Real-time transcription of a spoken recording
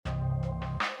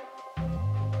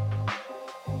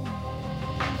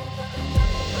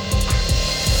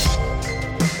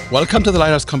Welcome to the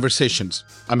Lighthouse Conversations.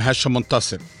 I'm Hasham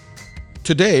Montasir.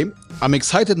 Today, I'm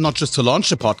excited not just to launch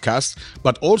the podcast,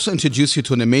 but also introduce you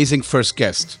to an amazing first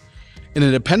guest. An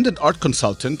independent art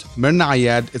consultant, Myrna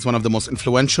Ayad is one of the most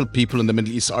influential people in the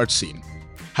Middle East art scene.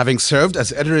 Having served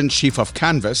as editor-in-chief of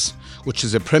Canvas, which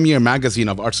is a premier magazine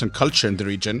of arts and culture in the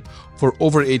region, for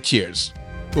over 8 years,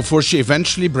 before she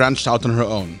eventually branched out on her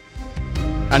own.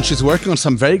 And she's working on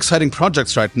some very exciting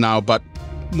projects right now, but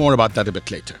more about that a bit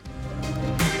later.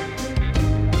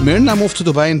 Myrna moved to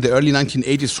Dubai in the early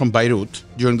 1980s from Beirut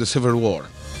during the Civil War.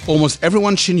 Almost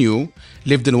everyone she knew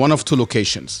lived in one of two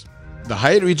locations: the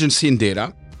Hyatt Regency in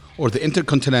Deira or the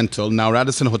Intercontinental, now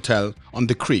Radisson Hotel, on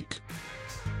the Creek.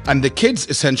 And the kids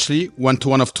essentially went to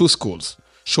one of two schools,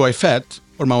 Shuaifat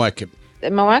or Mawakib.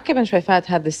 Mawakib and Shuaifat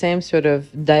had the same sort of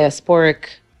diasporic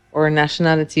or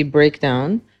nationality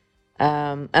breakdown.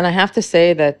 And I have to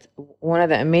say that one of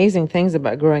the amazing things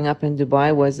about growing up in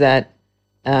Dubai was that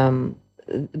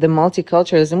the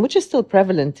multiculturalism, which is still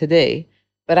prevalent today,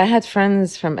 but I had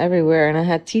friends from everywhere and I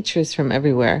had teachers from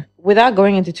everywhere. Without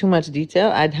going into too much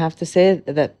detail, I'd have to say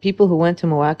that people who went to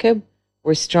Mawakib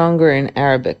were stronger in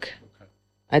Arabic.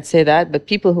 I'd say that, but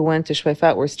people who went to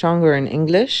Shuaifat were stronger in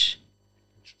English.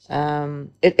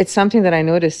 It's something that I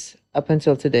notice up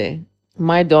until today.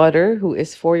 My daughter, who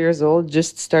is 4 years old,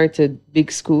 just started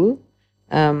big school.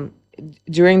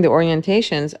 During the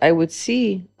orientations, I would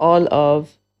see all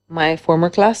of my former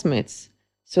classmates.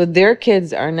 So their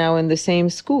kids are now in the same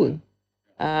school.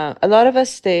 A lot of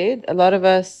us stayed, a lot of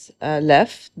us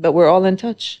left, but we're all in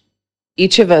touch.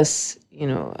 Each of us,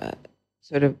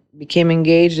 sort of became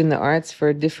engaged in the arts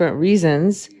for different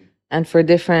reasons and for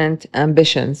different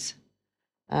ambitions.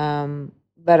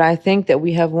 But I think that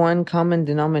we have one common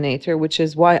denominator, which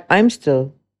is why I'm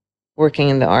still working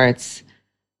in the arts.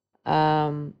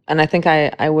 And I think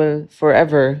I will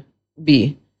forever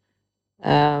be.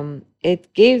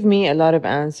 It gave me a lot of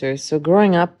answers. So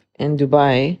growing up in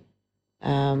Dubai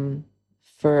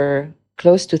for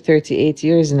close to 38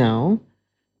 years now,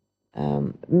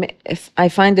 if I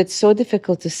find it so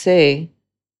difficult to say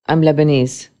I'm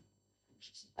Lebanese.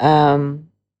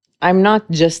 I'm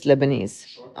not just Lebanese.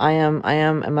 I am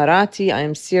Emirati, I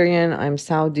am Syrian, I'm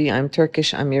Saudi, I'm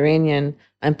Turkish, I'm Iranian,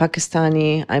 I'm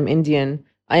Pakistani, I'm Indian.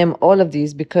 I am all of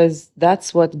these because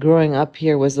that's what growing up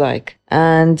here was like.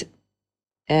 And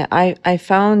I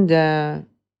found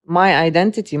my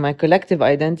identity, my collective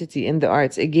identity in the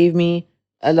arts. It gave me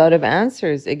a lot of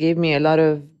answers. It gave me a lot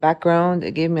of background.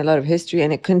 It gave me a lot of history,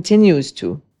 and it continues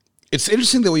to. It's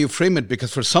interesting the way you frame it,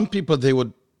 because for some people, they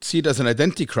would see it as an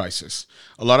identity crisis.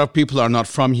 A lot of people are not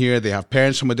from here. They have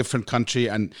parents from a different country,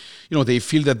 and they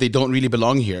feel that they don't really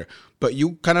belong here. But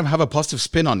you kind of have a positive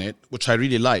spin on it, which I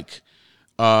really like.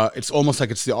 It's almost like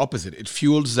it's the opposite. It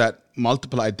fuels that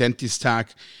multiple identity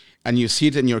stack, and you see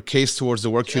it in your case towards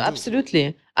the work you do.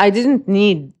 Absolutely. I didn't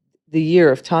need the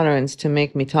year of tolerance to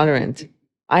make me tolerant.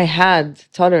 I had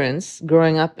tolerance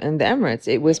growing up in the Emirates.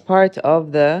 It was part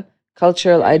of the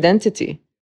cultural identity.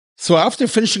 So after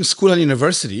finishing school and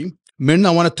university,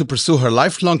 Myrna wanted to pursue her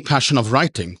lifelong passion of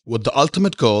writing with the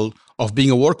ultimate goal of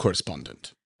being a war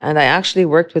correspondent. And I actually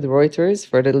worked with Reuters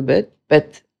for a little bit,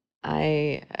 but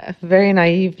I very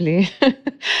naively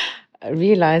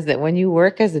realized that when you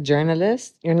work as a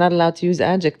journalist, you're not allowed to use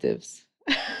adjectives.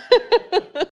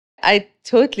 I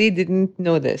totally didn't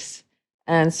know this.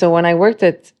 And so when I worked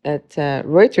at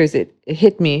Reuters, it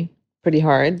hit me pretty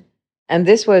hard. And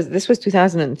this was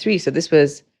 2003, so this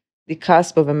was the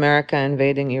cusp of America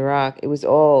invading Iraq. It was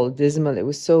all dismal. It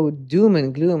was so doom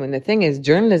and gloom. And the thing is,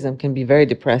 journalism can be very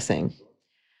depressing.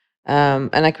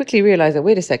 And I quickly realized that,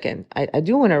 wait a second, I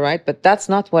do want to write, but that's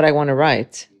not what I want to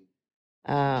write.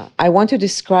 I want to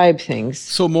describe things.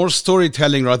 So more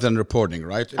storytelling rather than reporting,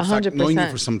 right? In 100%. fact, knowing you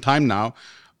for some time now,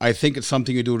 I think it's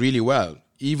something you do really well.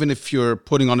 Even if you're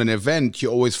putting on an event, you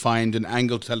always find an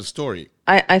angle to tell a story.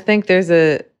 I think there's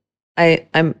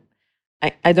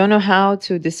I don't know how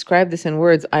to describe this in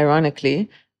words, ironically,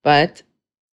 but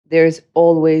there's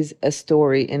always a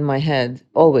story in my head,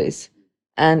 always.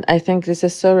 And I think this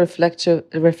is so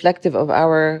reflective of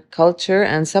our culture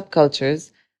and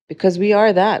subcultures, because we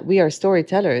are that. We are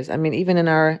storytellers. I mean, even in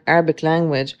our Arabic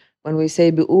language, when we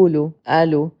say bi'ulu,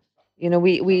 alu,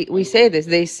 we say this.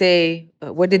 They say,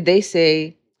 what did they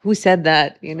say? Who said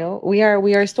that? We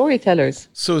are storytellers.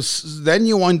 So then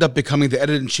you wind up becoming the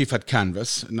editor-in-chief at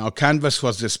Canvas. Now, Canvas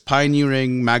was this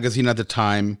pioneering magazine at the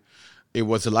time. It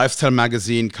was a lifestyle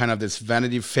magazine, kind of this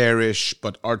Vanity Fair-ish,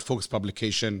 but art-focused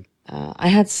publication. I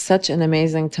had such an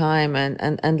amazing time.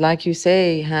 And like you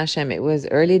say, Hashem, it was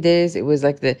early days. It was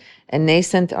like a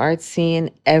nascent art scene.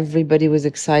 Everybody was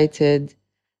excited.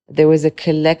 There was a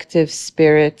collective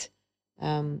spirit.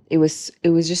 It was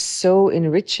just so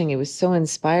enriching. It was so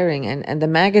inspiring, and the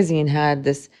magazine had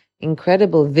this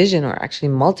incredible vision, or actually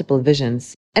multiple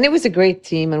visions. And it was a great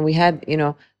team. And we had,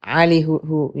 Ali,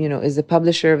 who is the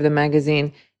publisher of the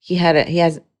magazine. He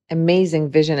has amazing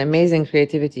vision, amazing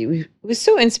creativity. It was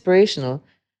so inspirational,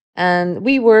 and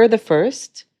we were the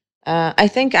first. I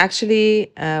think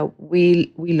actually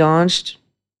we launched,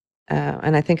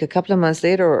 and I think a couple of months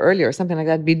later or earlier, or something like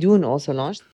that, Bidoon also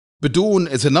launched. Bidoon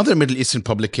is another Middle Eastern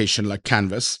publication like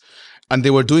Canvas, and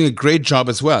they were doing a great job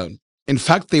as well. In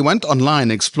fact, they went online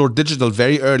and explored digital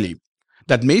very early.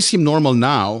 That may seem normal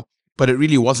now, but it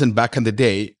really wasn't back in the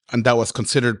day, and that was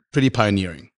considered pretty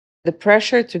pioneering. The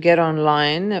pressure to get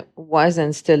online was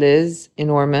and still is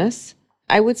enormous.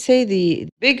 I would say the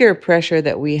bigger pressure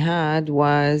that we had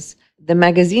was the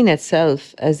magazine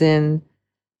itself, as in,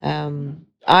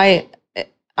 I,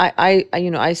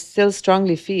 I still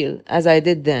strongly feel, as I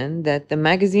did then, that the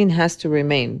magazine has to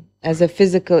remain as a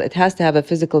physical. It has to have a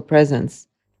physical presence.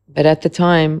 But at the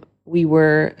time, we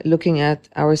were looking at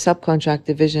our subcontract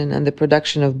division and the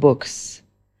production of books.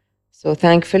 So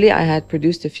thankfully, I had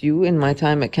produced a few in my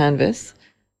time at Canvas.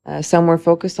 Some were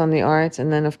focused on the arts,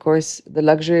 and then, of course, the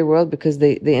luxury world, because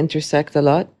they intersect a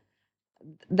lot.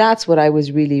 That's what I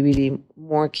was really, really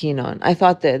more keen on. I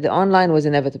thought that the online was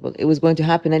inevitable. It was going to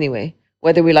happen anyway,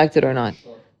 whether we liked it or not.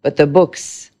 But the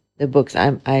books,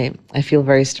 I feel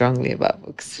very strongly about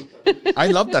books. I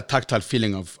love that tactile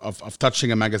feeling of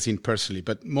touching a magazine personally.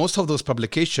 But most of those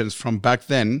publications from back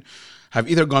then have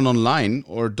either gone online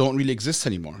or don't really exist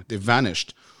anymore. They've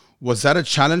vanished. Was that a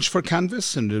challenge for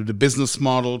Canvas and the business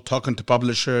model, talking to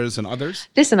publishers and others?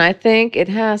 Listen, I think it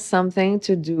has something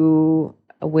to do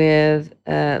with,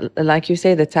 like you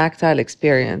say, the tactile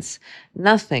experience.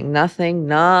 Nothing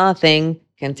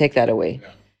can take that away. Yeah.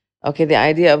 Okay, the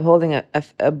idea of holding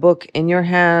a book in your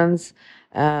hands,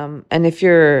 and if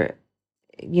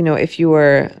you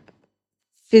are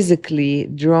physically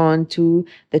drawn to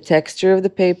the texture of the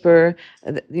paper,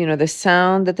 the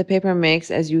sound that the paper makes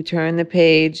as you turn the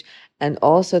page, and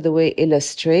also the way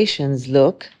illustrations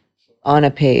look on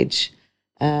a page.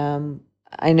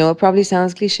 I know it probably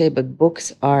sounds cliche, but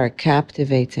books are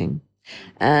captivating.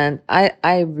 And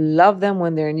I love them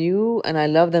when they're new, and I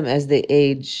love them as they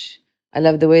age. I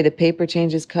love the way the paper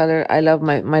changes color. I love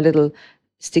my little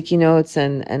sticky notes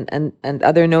and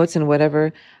other notes and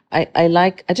whatever.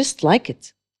 I just like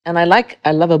it. And I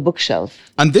love a bookshelf.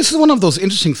 And this is one of those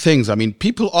interesting things. I mean,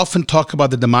 people often talk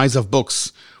about the demise of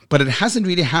books, but it hasn't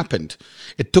really happened.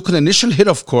 It took an initial hit,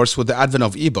 of course, with the advent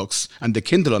of ebooks and the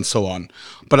Kindle and so on.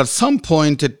 But at some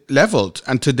point it leveled,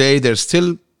 and today there's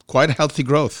still quite healthy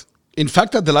growth. In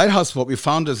fact, at the Lighthouse, what we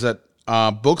found is that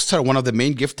books are one of the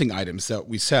main gifting items that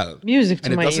we sell. Music to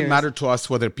my ears. And it doesn't matter to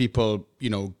us whether people,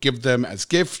 give them as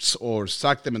gifts or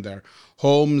stack them in their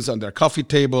homes, on their coffee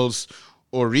tables,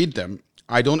 or read them.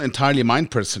 I don't entirely mind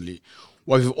personally.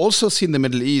 What we've also seen in the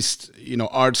Middle East,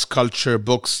 arts, culture,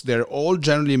 books, they're all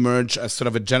generally merged as sort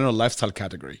of a general lifestyle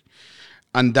category.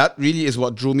 And that really is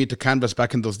what drew me to Canvas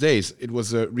back in those days. It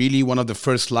was really one of the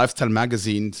first lifestyle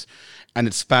magazines, and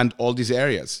it spanned all these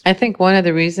areas. I think one of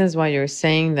the reasons why you're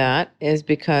saying that is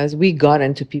because we got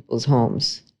into people's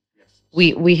homes.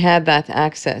 We had that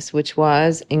access, which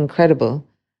was incredible.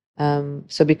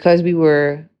 So because we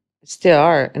still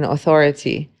are an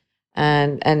authority,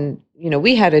 and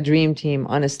we had a dream team,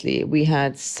 honestly. We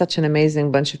had such an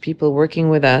amazing bunch of people working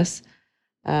with us.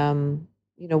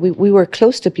 We were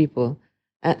close to people.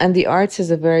 And the arts is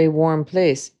a very warm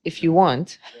place, if you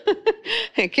want.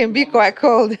 It can be quite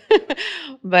cold.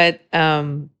 But,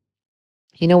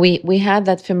 we had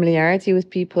that familiarity with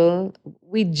people.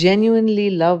 We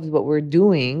genuinely loved what we're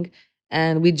doing.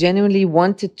 And we genuinely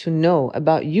wanted to know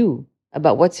about you,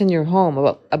 about what's in your home,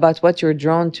 about what you're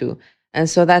drawn to. And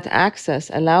so that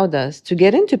access allowed us to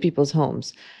get into people's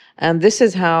homes. And this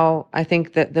is how I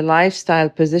think that the lifestyle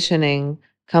positioning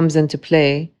comes into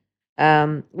play.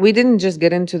 We didn't just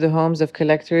get into the homes of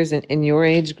collectors in your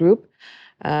age group,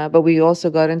 but we also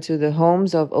got into the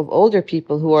homes of older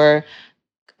people who are,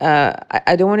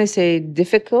 I don't want to say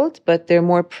difficult, but they're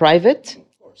more private.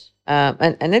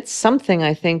 And it's something,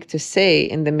 I think, to say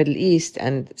in the Middle East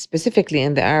and specifically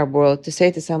in the Arab world, to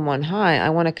say to someone, hi, I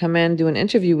want to come in, do an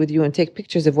interview with you and take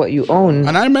pictures of what you own.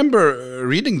 And I remember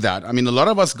reading that. I mean, a lot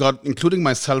of us including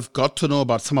myself, got to know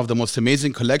about some of the most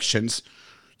amazing collections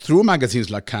through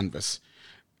magazines like Canvas.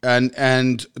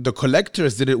 And the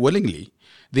collectors did it willingly.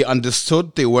 They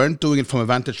understood they weren't doing it from a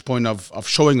vantage point of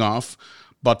showing off,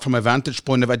 but from a vantage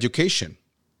point of education.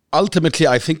 Ultimately,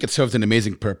 I think it served an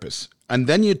amazing purpose. And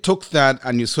then you took that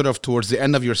and you sort of, towards the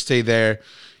end of your stay there,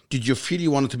 Did you feel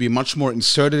you wanted to be much more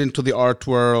inserted into the art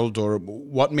world, or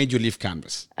what made you leave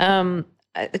Canvas?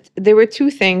 There were two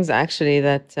things actually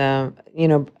that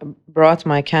brought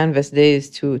my canvas days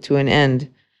to an end.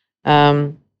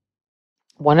 Um,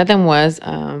 One of them was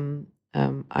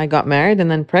I got married and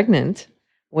then pregnant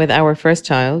with our first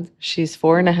child. She's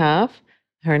 4.5.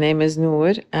 Her name is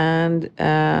Noor,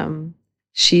 and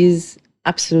she's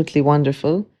absolutely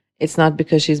wonderful. It's not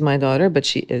because she's my daughter, but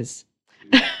she is.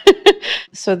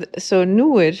 So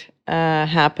Noor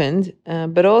happened,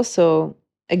 but also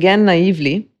again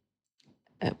naively,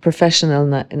 professional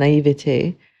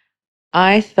naivete.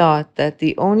 I thought that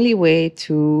the only way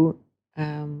to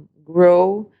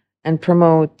grow and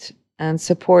promote and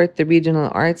support the regional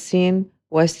art scene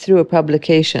was through a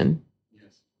publication.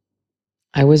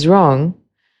 I was wrong.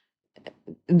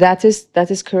 That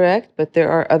is correct, but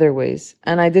there are other ways,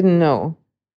 and I didn't know,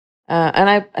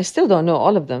 and I still don't know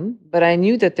all of them, but I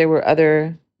knew that there were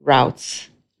other routes.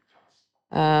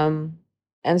 Um,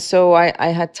 and so I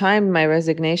had timed my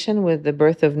resignation with the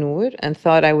birth of Noor and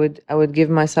thought I would give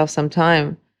myself some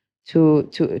time to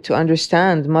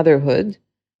understand motherhood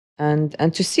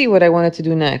and to see what I wanted to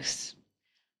do next.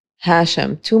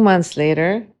 Hashem, 2 months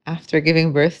later, after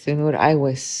giving birth to Noor, I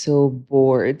was so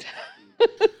bored.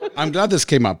 I'm glad this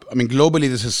came up. I mean, globally,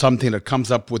 this is something that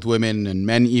comes up with women and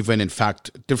men, even. In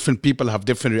fact, different people have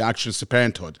different reactions to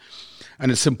parenthood.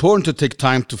 And it's important to take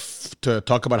time to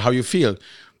talk about how you feel.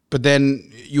 But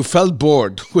then you felt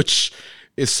bored, which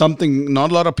is something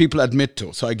not a lot of people admit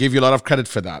to. So I give you a lot of credit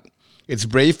for that. It's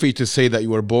brave for you to say that you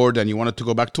were bored and you wanted to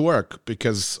go back to work,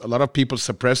 because a lot of people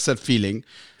suppress that feeling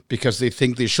because they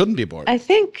think they shouldn't be bored. I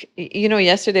think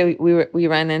yesterday we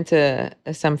ran into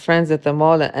some friends at the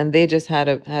mall, and they just had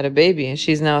a baby, and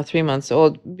she's now 3 months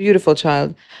old, beautiful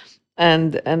child,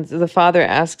 and the father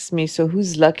asks me, "So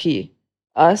who's lucky,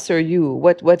 us or you?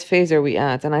 What phase are we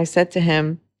at?" And I said to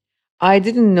him, "I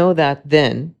didn't know that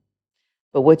then,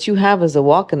 but what you have is a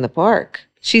walk in the park.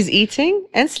 She's eating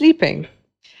and sleeping."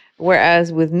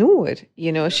 Whereas with Noor,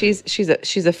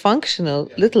 she's a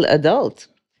functional little adult.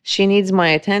 She needs my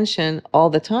attention all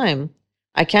the time.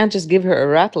 I can't just give her a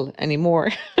rattle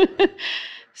anymore.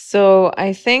 So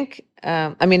I think,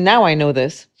 I mean, now I know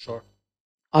this. Sure.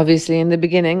 Obviously, in the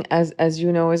beginning, as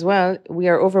you know as well, we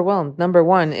are overwhelmed. Number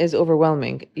one is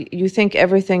overwhelming. You think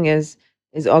everything is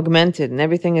augmented and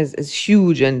everything is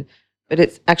huge, but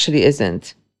it actually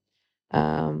isn't.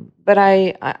 But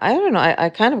I don't know. I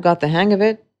kind of got the hang of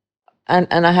it.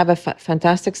 And I have a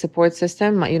fantastic support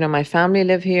system. My family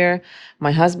live here.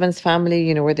 My husband's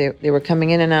family, where they were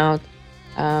coming in and out.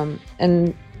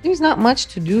 And there's not much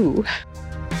to do.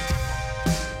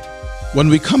 When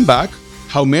we come back,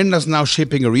 how Myrna is now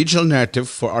shaping a regional narrative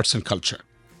for arts and culture.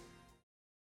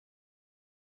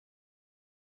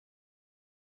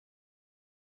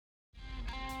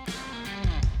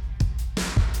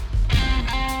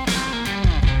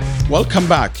 Welcome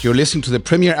back. You're listening to the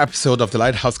premiere episode of the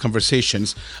Lighthouse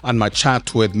Conversations and my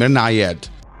chat with Myrna Ayad.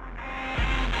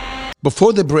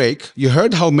 Before the break, you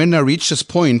heard how Myrna reached this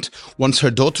point once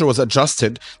her daughter was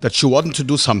adjusted that she wanted to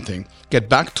do something, get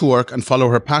back to work and follow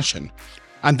her passion.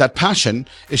 And that passion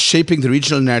is shaping the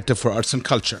regional narrative for arts and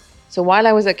culture. So while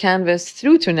I was at Canvas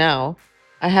through to now,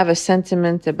 I have a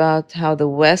sentiment about how the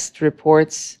West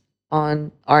reports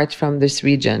on art from this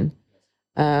region.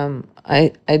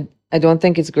 I don't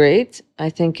think it's great. I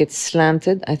think it's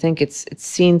slanted. I think it's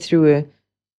seen through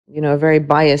a very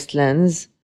biased lens.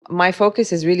 My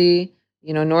focus is really,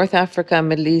 North Africa,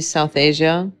 Middle East, South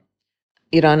Asia,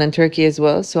 Iran and Turkey as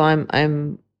well. So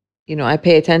I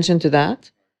pay attention to that.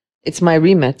 It's my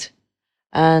remit.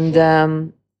 And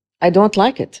I don't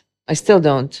like it. I still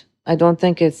don't. I don't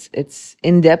think it's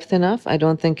in-depth enough. I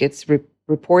don't think it's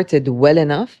reported well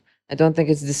enough. I don't think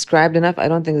it's described enough. I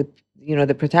don't think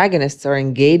the protagonists are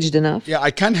engaged enough. Yeah,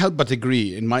 I can't help but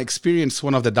agree. In my experience,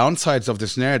 one of the downsides of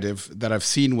this narrative that I've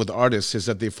seen with artists is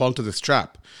that they fall to this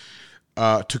trap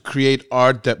to create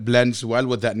art that blends well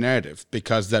with that narrative,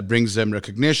 because that brings them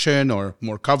recognition or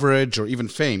more coverage or even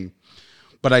fame.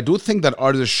 But I do think that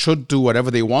artists should do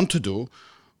whatever they want to do,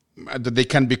 that they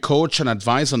can be coached and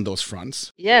advised on those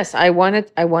fronts. Yes, I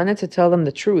wanted to tell them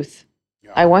the truth.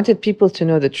 Yeah. I wanted people to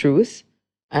know the truth.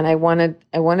 And I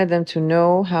wanted them to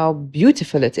know how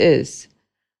beautiful it is.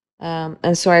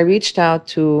 And so I reached out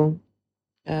to,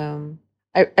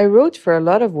 I wrote for a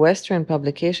lot of Western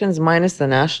publications, minus the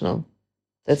National,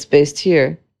 that's based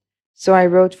here. So I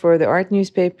wrote for the Art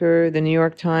Newspaper, the New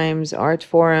York Times, Art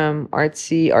Forum,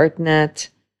 Artsy, ArtNet,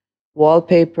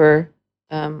 Wallpaper.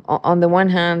 On the one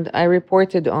hand, I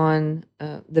reported on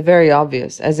the very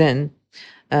obvious, as in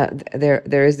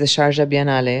there is the Sharjah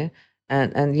Biennale.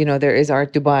 and there is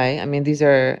Art Dubai. I mean, these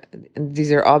are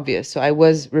obvious. So I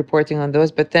was reporting on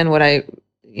those, but then what I,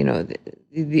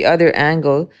 the other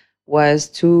angle was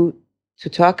to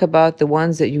talk about the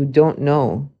ones that you don't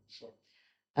know.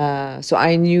 So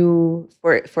I knew,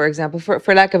 for example,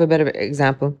 for lack of a better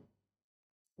example,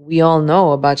 we all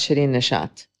know about Shireen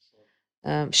Nishat.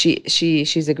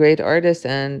 She's a great artist,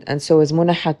 and so is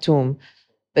Muna Hatoum.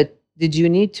 But did you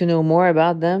need to know more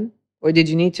about them? Or did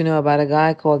you need to know about a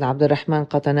guy called Abdurrahman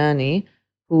Qatanani,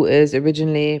 who is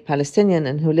originally Palestinian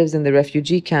and who lives in the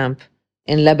refugee camp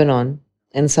in Lebanon,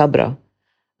 in Sabra?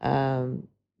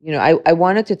 I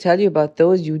wanted to tell you about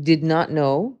those you did not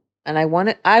know. And I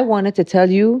wanted to tell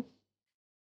you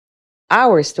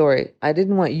our story. I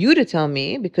didn't want you to tell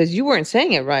me because you weren't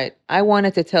saying it right. I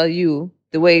wanted to tell you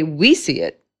the way we see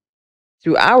it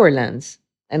through our lens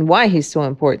and why he's so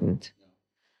important.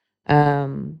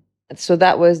 Um, so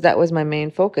that was my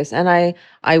main focus, and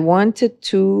I wanted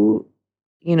to,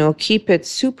 keep it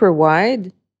super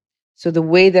wide. So the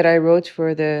way that I wrote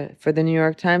for the New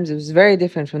York Times, it was very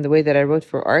different from the way that I wrote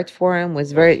for Art Forum.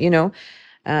 Was very,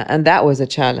 and that was a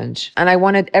challenge. And I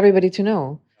wanted everybody to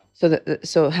know.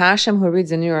 So Hashem, who reads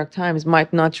the New York Times,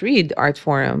 might not read Art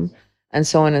Forum, and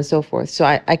so on and so forth. So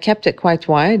I kept it quite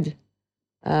wide.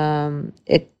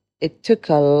 It took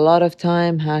a lot of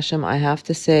time, Hashem, I have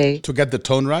to say. To get the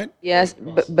tone right? Yes,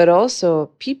 but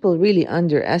also people really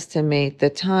underestimate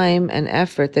the time and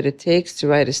effort that it takes to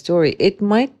write a story. It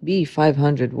might be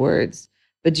 500 words,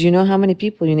 but do you know how many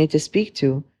people you need to speak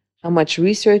to? How much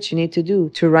research you need to do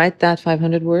to write that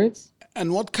 500 words?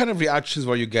 And what kind of reactions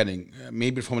were you getting?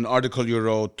 Maybe from an article you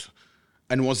wrote.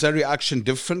 And was that reaction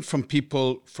different from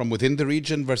people from within the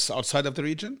region versus outside of the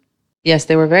region? Yes,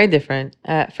 they were very different.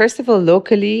 First of all,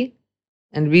 locally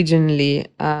and regionally,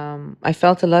 I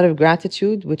felt a lot of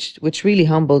gratitude, which really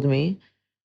humbled me,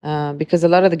 because a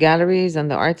lot of the galleries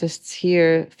and the artists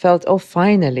here felt, oh,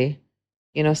 finally,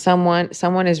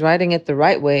 someone is writing it the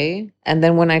right way. And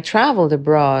then when I traveled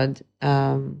abroad,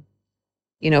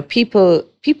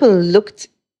 people looked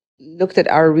at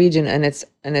our region and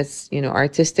its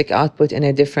artistic output in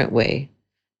a different way.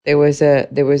 There was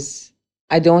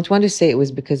I don't want to say it was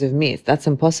because of me. That's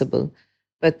impossible.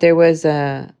 But there was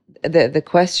the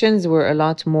questions were a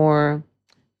lot more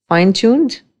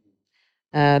fine-tuned.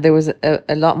 There was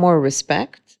a lot more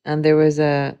respect, and there was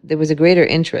a greater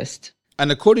interest.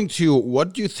 And according to you,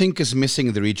 what do you think is missing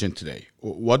in the region today?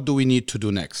 What do we need to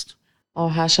do next? Oh,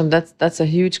 Hashem, that's a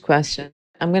huge question.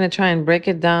 I'm going to try and break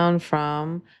it down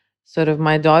from sort of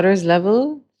my daughter's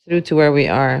level through to where we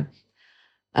are.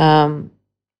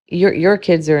 Your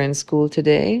kids are in school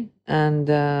today, and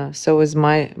so is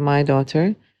my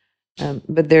daughter.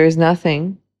 But there is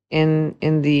nothing in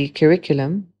the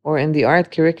curriculum or in the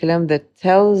art curriculum that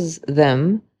tells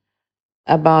them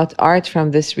about art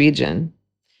from this region.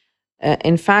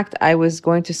 In fact, I was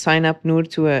going to sign up Noor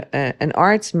to an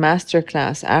arts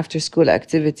masterclass after school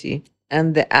activity,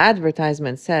 and the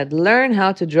advertisement said, "Learn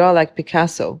how to draw like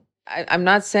Picasso." I'm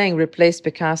not saying replace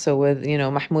Picasso with,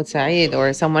 Mahmoud Saeed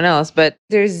or someone else, but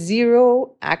there's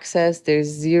zero access, there's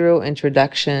zero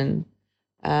introduction.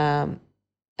 And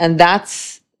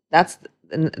that's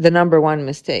the number one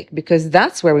mistake, because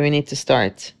that's where we need to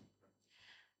start.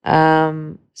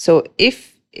 So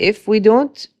if we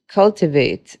don't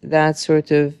cultivate that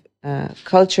sort of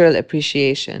cultural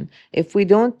appreciation, if we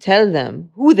don't tell them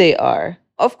who they are,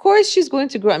 of course she's going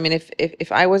to grow. I mean,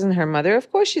 if I wasn't her mother,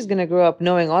 of course she's going to grow up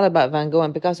knowing all about Van Gogh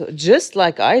and Picasso, just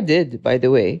like I did, by the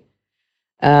way.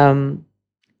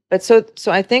 But so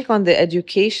I think on the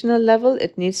educational level,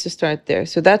 it needs to start there.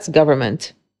 So that's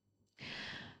government.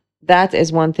 That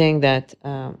is one thing that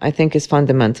I think is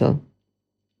fundamental.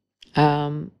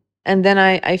 And then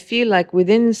I feel like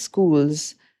within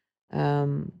schools,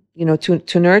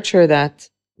 to nurture that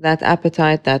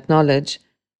appetite, that knowledge,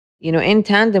 in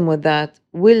tandem with that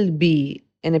will be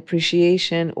an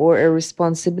appreciation or a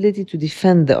responsibility to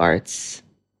defend the arts.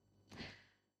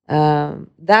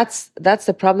 That's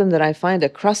the problem that I find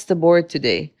across the board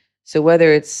today. So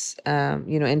whether it's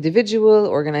individual,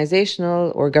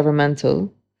 organizational, or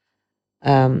governmental,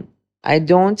 I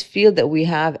don't feel that we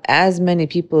have as many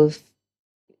people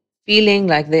feeling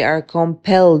like they are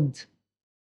compelled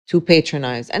to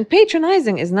patronize. And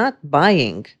patronizing is not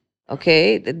buying.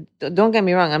 Okay, don't get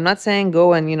me wrong. I'm not saying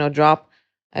go and drop,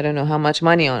 I don't know how much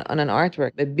money on an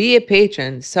artwork, but be a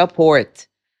patron, support.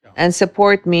 Yeah. And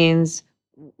support means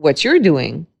what you're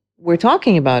doing. We're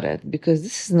talking about it because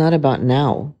this is not about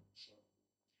now.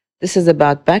 This is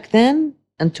about back then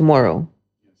and tomorrow.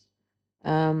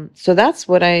 So that's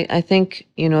what I think.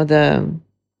 The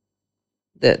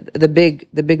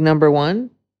big number one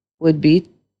would be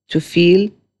to feel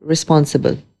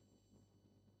responsible,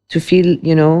 to feel,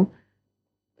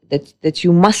 that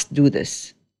you must do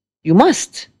this. You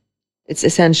must. It's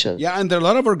essential. Yeah, and there are a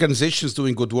lot of organizations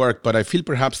doing good work, but I feel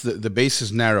perhaps the base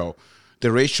is narrow.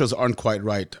 The ratios aren't quite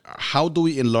right. How do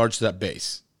we enlarge that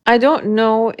base? I don't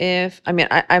know if I mean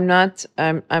I'm not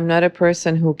a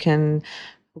person who can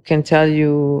tell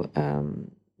you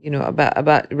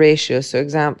about ratios.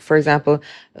 So for example,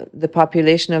 the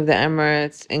population of the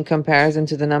Emirates in comparison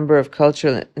to the number of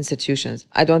cultural institutions.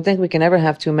 I don't think we can ever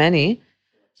have too many,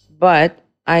 but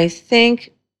I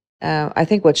think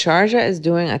what Sharjah is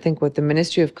doing, I think what the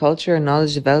Ministry of Culture and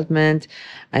Knowledge Development,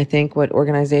 I think what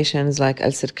organizations like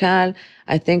Al Sirkal,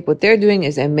 I think what they're doing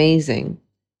is amazing.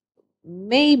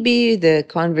 Maybe the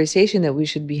conversation that we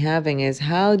should be having is,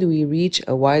 how do we reach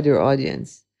a wider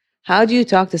audience? How do you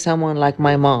talk to someone like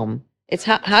my mom? It's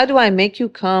how do I make you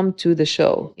come to the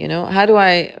show? How do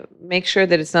I make sure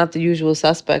that it's not the usual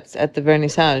suspects at the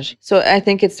vernissage? So I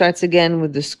think it starts again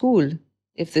with the school.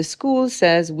 If the school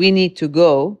says we need to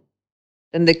go,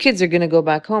 then the kids are going to go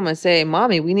back home and say,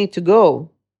 "Mommy, we need to go."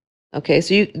 Okay,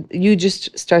 so you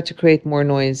just start to create more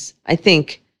noise, I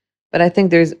think. But I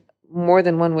think there's more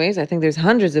than one ways. I think there's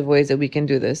hundreds of ways that we can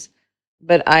do this.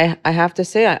 But I have to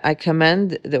say, I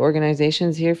commend the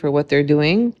organizations here for what they're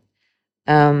doing.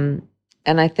 And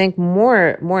I think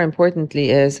more importantly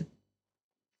is,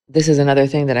 this is another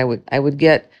thing that I would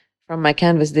get from my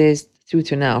Canvas days through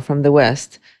to now from the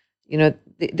West.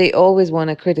 They always want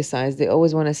to criticize. They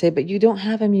always want to say, but you don't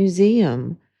have a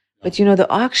museum. But the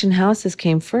auction houses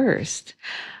came first.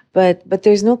 But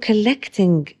there's no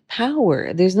collecting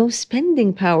power. There's no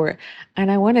spending power.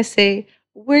 And I want to say,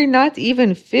 we're not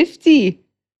even 50.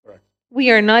 Correct.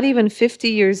 We are not even 50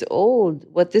 years old.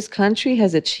 What this country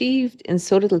has achieved in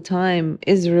so little time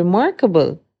is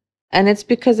remarkable. And it's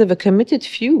because of a committed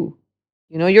few,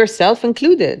 yourself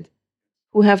included,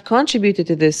 who have contributed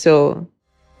to this. So,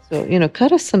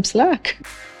 cut us some slack.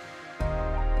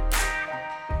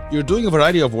 You're doing a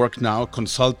variety of work now,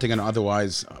 consulting and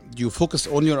otherwise. Do you focus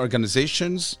only on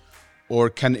organizations, or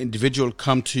can an individual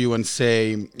come to you and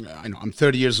say, I'm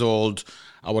 30 years old,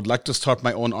 I would like to start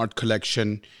my own art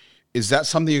collection? Is that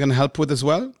something you can help with as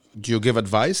well? Do you give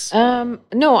advice?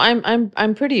 No,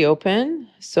 I'm pretty open.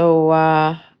 So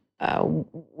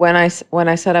when I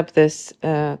set up this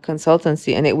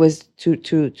consultancy, and it was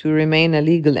to remain a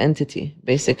legal entity,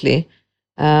 basically.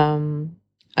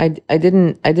 I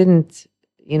didn't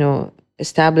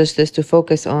establish this to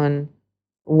focus on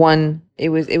one. It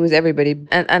was everybody.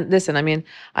 And listen,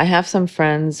 I have some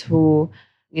friends who,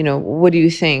 what do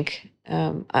you think?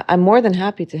 I'm more than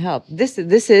happy to help. This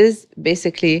is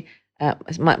basically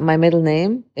my middle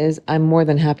name is, I'm more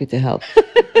than happy to help.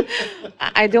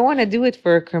 I don't want to do it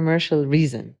for a commercial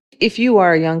reason. If you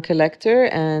are a young collector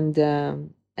and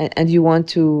you want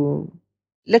to,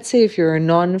 let's say if you're a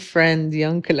non-friend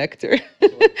young collector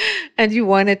and you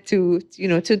wanted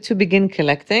to begin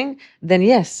collecting, then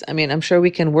yes, I'm sure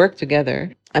we can work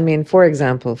together. For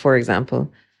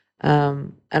example,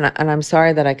 and I'm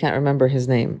sorry that I can't remember his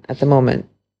name at the moment,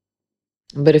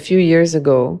 but a few years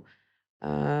ago,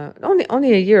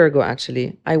 only a year ago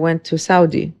actually, I went to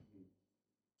Saudi,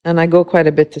 and I go quite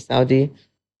a bit to Saudi,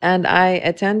 and I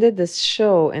attended this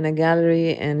show in a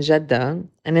gallery in Jeddah,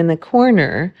 and in the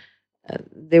corner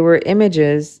there were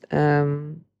images.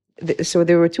 So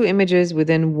there were two images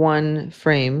within one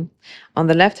frame. On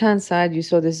the left-hand side, you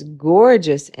saw this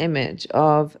gorgeous image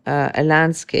of a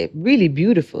landscape, really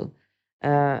beautiful,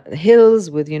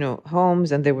 hills with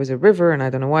homes, and there was a river, and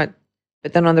I don't know what.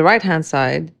 But then on the right-hand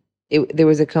side, there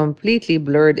was a completely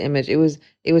blurred image. It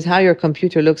was how your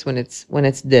computer looks when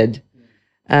it's dead.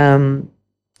 And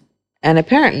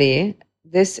apparently,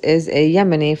 this is a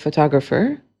Yemeni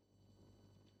photographer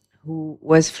who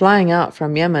was flying out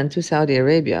from Yemen to Saudi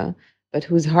Arabia, but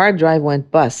whose hard drive went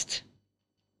bust.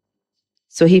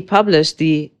 So he published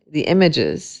the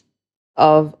images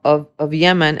of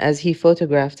Yemen as he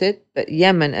photographed it, but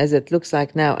Yemen as it looks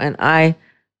like now. And I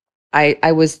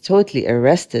was totally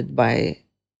arrested by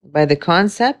the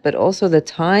concept, but also the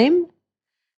time.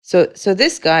 So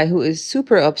this guy, who is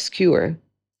super obscure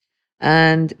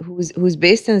and who's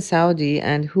based in Saudi,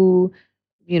 and who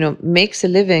makes a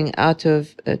living out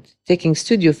of taking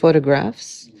studio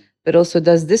photographs, but also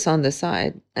does this on the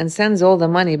side and sends all the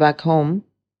money back home.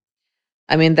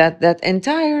 That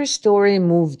entire story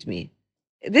moved me.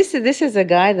 This is a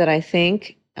guy that I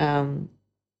think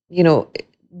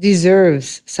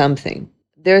deserves something.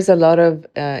 There's a lot of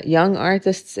young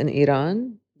artists in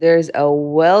Iran. There's a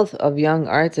wealth of young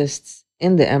artists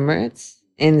in the Emirates,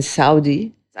 in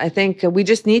Saudi. I think we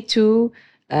just need to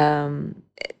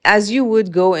as you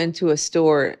would go into a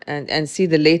store and see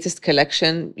the latest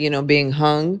collection, being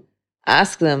hung,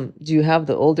 ask them, do you have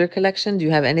the older collection? Do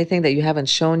you have anything that you haven't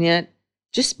shown yet?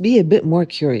 Just be a bit more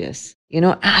curious,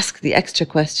 ask the extra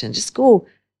question. Just go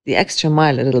the extra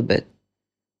mile a little bit.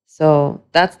 So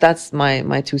that's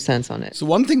my 2 cents on it. So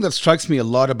one thing that strikes me a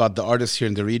lot about the artists here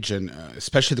in the region,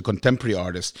 especially the contemporary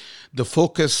artists, the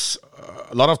focus,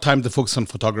 a lot of times the focus on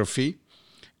photography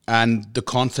and the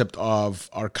concept of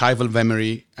archival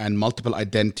memory and multiple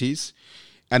identities.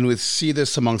 And we see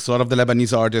this amongst a lot of the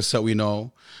Lebanese artists that we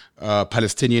know,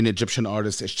 Palestinian, Egyptian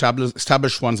artists,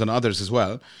 established ones and others as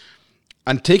well,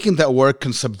 and taking that work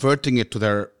and subverting it to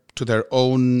their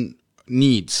own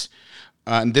needs.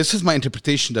 And this is my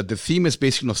interpretation, that the theme is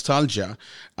basically nostalgia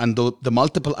and the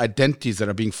multiple identities that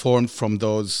are being formed from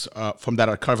from that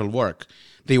archival work.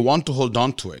 They want to hold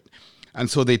on to it. And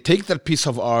so they take that piece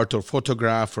of art or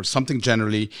photograph or something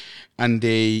generally, and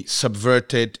they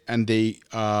subvert it and they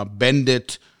bend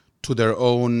it to their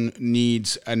own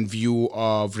needs and view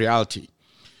of reality.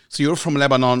 So you're from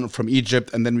Lebanon, from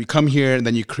Egypt, and then we come here and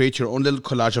then you create your own little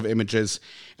collage of images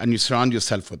and you surround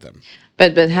yourself with them.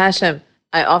 But Hashem,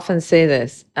 I often say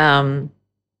this, when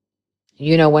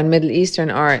Middle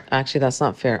Eastern art, actually that's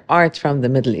not fair, art from the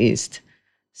Middle East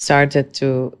started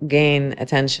to gain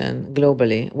attention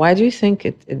globally. Why do you think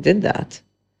it did that?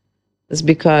 It's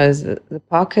because the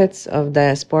pockets of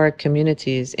diasporic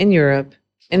communities in Europe,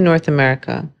 in North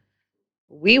America,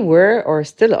 we were or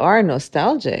still are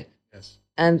nostalgic. Yes.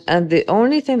 And the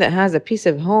only thing that has a piece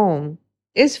of home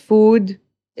is food,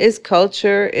 is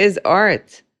culture, is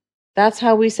art. That's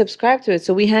how we subscribe to it.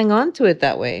 So we hang on to it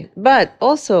that way. But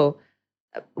also,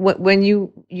 when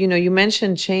you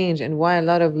mentioned change and why a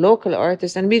lot of local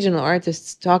artists and regional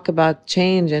artists talk about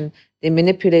change and they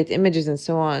manipulate images and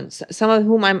so on, some of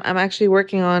whom I'm actually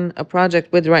working on a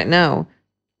project with right now.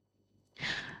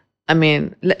 I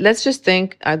mean, let's just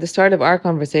think at the start of our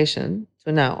conversation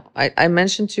to now. I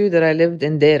mentioned to you that I lived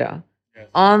in Deira, yes,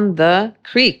 on the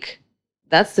creek.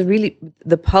 That's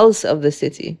the pulse of the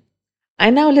city. I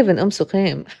now live in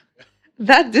Suqaim.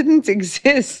 That didn't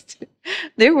exist.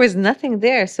 There was nothing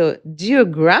there. So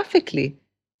geographically,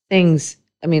 things,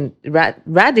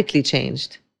 radically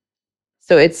changed.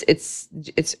 So it's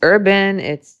urban,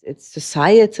 it's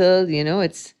societal,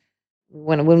 it's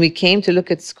when we came to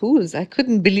look at schools, I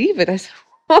couldn't believe it. I said,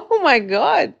 oh my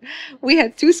God, we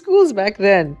had 2 schools back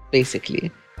then,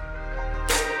 basically.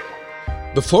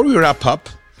 Before we wrap up,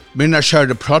 Myrna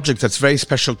shared a project that's very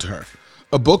special to her.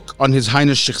 A book on His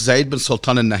Highness Sheikh Zayed bin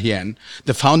Sultan Al Nahyan,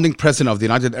 the founding president of the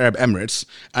United Arab Emirates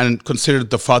and considered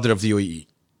the father of the UAE.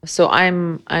 So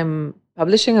I'm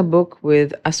publishing a book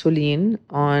with Asolin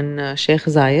on Sheikh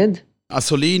Zayed.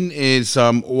 Asolin is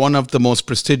one of the most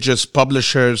prestigious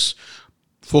publishers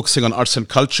focusing on arts and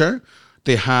culture.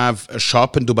 They have a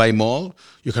shop in Dubai Mall.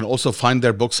 You can also find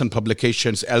their books and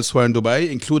publications elsewhere in Dubai,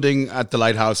 including at the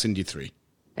Lighthouse in D3.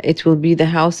 It will be the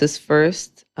house's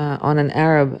first on an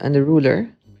Arab and a ruler.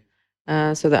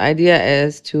 So the idea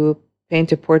is to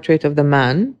paint a portrait of the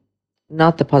man,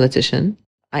 not the politician.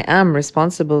 I am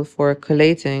responsible for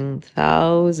collating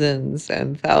thousands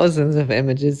and thousands of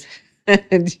images.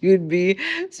 And you'd be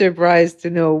surprised to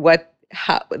know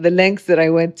how the lengths that I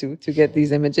went to get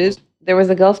these images. There was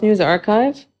the Gulf News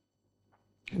Archive,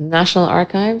 National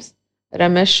Archives,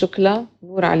 Ramesh Shukla,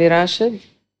 Noor Ali Rashid,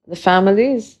 the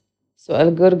families. So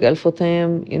Al-Gurg,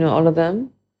 Al-Futim, all of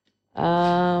them.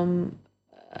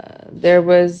 There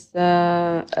was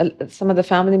some of the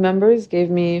family members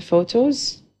gave me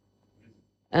photos.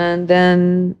 And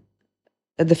then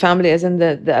the family, as in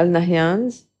the Al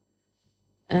Nahyans.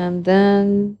 And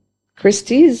then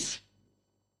Christie's,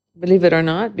 believe it or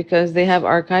not, because they have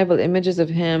archival images of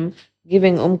him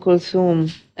giving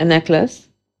Kulthum a necklace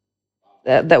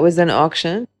that was an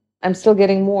auction. I'm still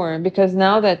getting more because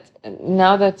now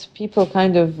that people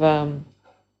kind of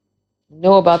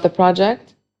know about the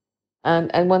project,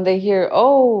 and when they hear,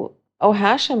 oh,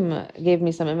 Hashem gave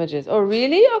me some images. Oh,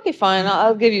 really? Okay, fine.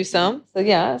 I'll give you some. So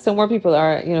yeah, so more people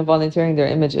are volunteering their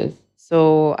images.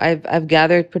 So I've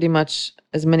gathered pretty much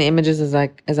as many images as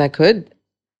I could,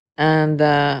 and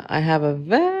I have a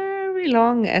very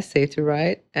long essay to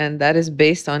write, and that is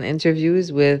based on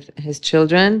interviews with his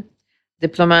children,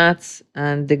 diplomats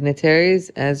and dignitaries,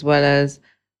 as well as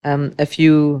a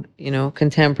few,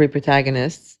 contemporary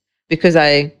protagonists, because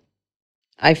I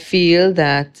feel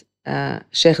that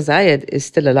Sheikh Zayed is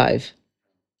still alive.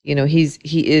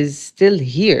 He is still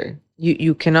here.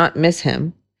 You cannot miss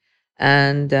him,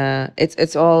 and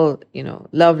it's all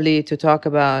lovely to talk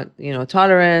about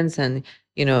tolerance and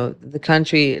the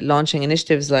country launching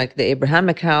initiatives like the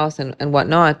Abrahamic House and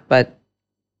whatnot, but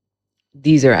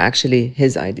these are actually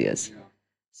his ideas.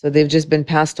 So they've just been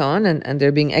passed on and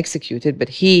they're being executed. But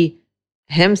he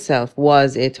himself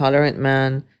was a tolerant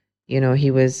man.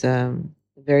 He was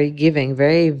very giving,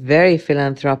 very, very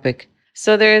philanthropic.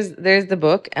 So there's the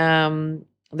book.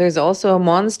 There's also a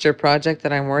monster project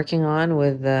that I'm working on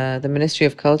with the Ministry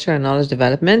of Culture and Knowledge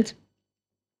Development.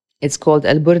 It's called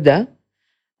Al Burda,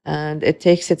 and it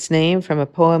takes its name from a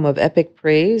poem of epic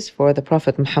praise for the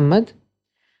Prophet Muhammad.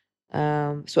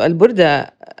 So Al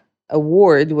Burda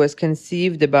award was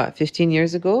conceived about 15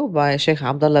 years ago by Sheikh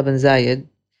Abdullah bin Zayed,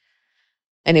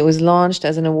 and it was launched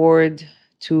as an award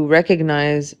to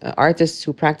recognize artists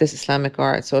who practice Islamic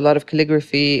art. So a lot of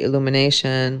calligraphy,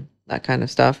 illumination, that kind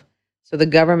of stuff. So the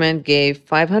government gave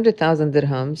 500,000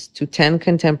 dirhams to 10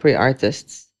 contemporary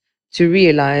artists to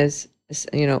realize,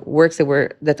 works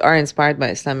that are inspired by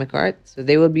Islamic art. So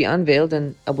they will be unveiled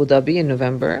in Abu Dhabi in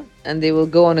November, and they will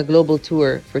go on a global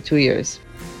tour for 2 years.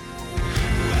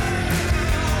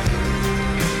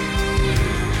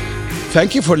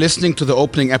 Thank you for listening to the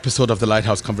opening episode of the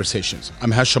Lighthouse Conversations.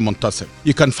 I'm Hasham Montasser.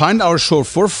 You can find our show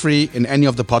for free in any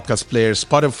of the podcast players,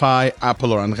 Spotify,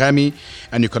 Apple, or Anghami,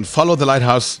 and you can follow the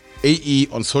Lighthouse AE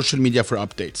on social media for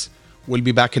updates. We'll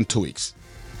be back in 2 weeks.